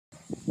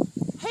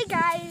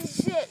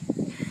guys,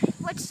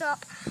 what's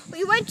up?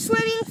 We went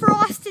swimming for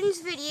Austin's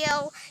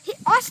video.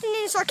 Austin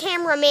is our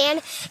cameraman,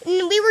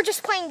 and we were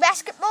just playing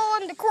basketball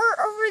on the court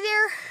over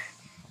there.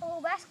 A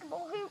little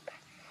basketball hoop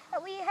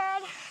that we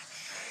had.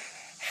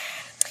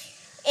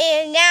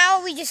 And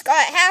now we just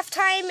got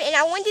halftime, and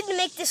I wanted to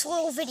make this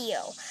little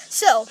video.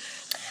 So,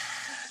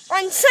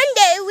 on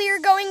Sunday, we are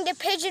going to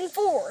Pigeon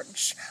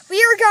Forge.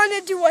 We are going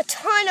to do a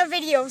ton of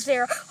videos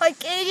there.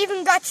 Like, it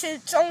even got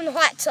its own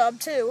hot tub,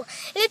 too.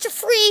 And it's a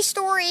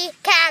free-story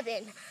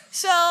cabin.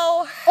 So,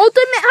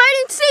 Ultimate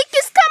hide and seek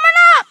is coming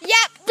up!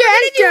 Yep. We're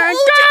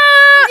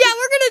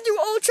going to do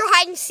ultra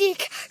hide and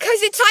seek,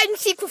 because it's hide and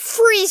seek with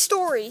free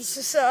stories.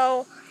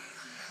 So,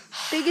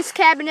 biggest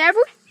cabin ever?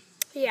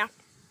 Yeah.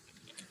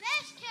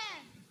 Best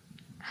cabin.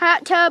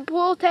 Hot tub,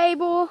 pool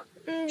table.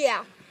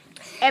 Yeah.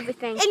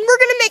 Everything. And we're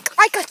going to make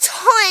like a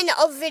ton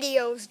of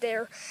videos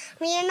there.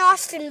 Me and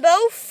Austin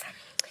both.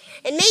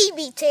 And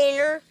maybe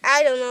Tanner.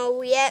 I don't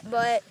know yet,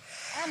 but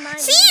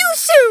see you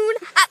soon.